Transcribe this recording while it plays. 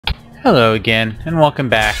Hello again, and welcome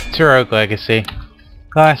back to Rogue Legacy.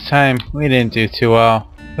 Last time we didn't do too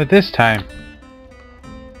well, but this time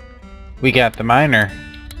we got the miner.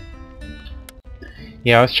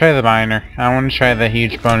 Yeah, let's try the miner. I want to try the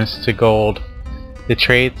huge bonus to gold. The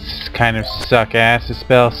traits kind of suck ass, the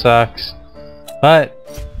spell sucks, but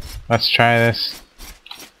let's try this.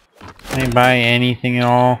 Can I buy anything at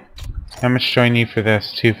all? How much do I need for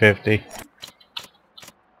this? 250.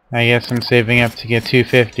 I guess I'm saving up to get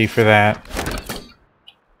 250 for that.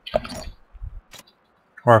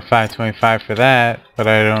 Or 525 for that, but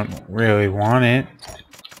I don't really want it.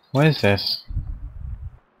 What is this?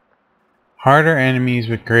 Harder enemies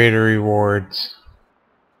with greater rewards.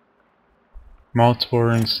 Multiple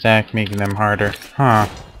runes stack making them harder. Huh.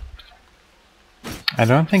 I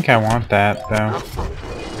don't think I want that though.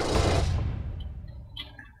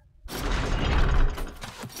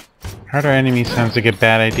 Harder enemies sounds like a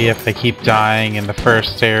bad idea if they keep dying in the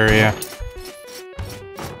first area.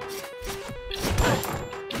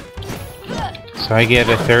 So I get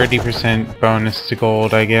a 30% bonus to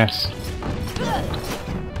gold, I guess.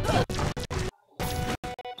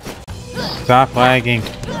 Stop lagging.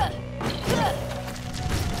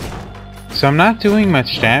 So I'm not doing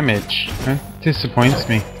much damage. That disappoints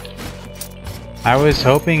me. I was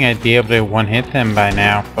hoping I'd be able to one-hit them by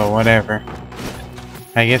now, but whatever.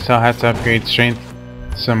 I guess I'll have to upgrade strength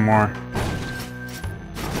some more.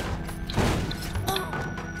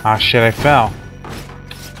 Aw shit, I fell.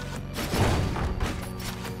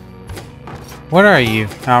 What are you?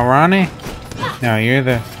 Alrani? No,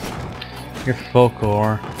 you're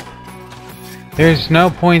folklore. There's no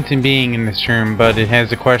point in being in this room, but it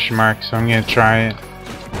has a question mark, so I'm gonna try it.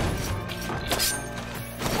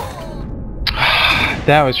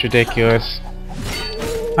 That was ridiculous.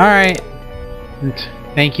 Alright.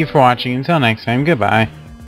 Thank you for watching. Until next time, goodbye.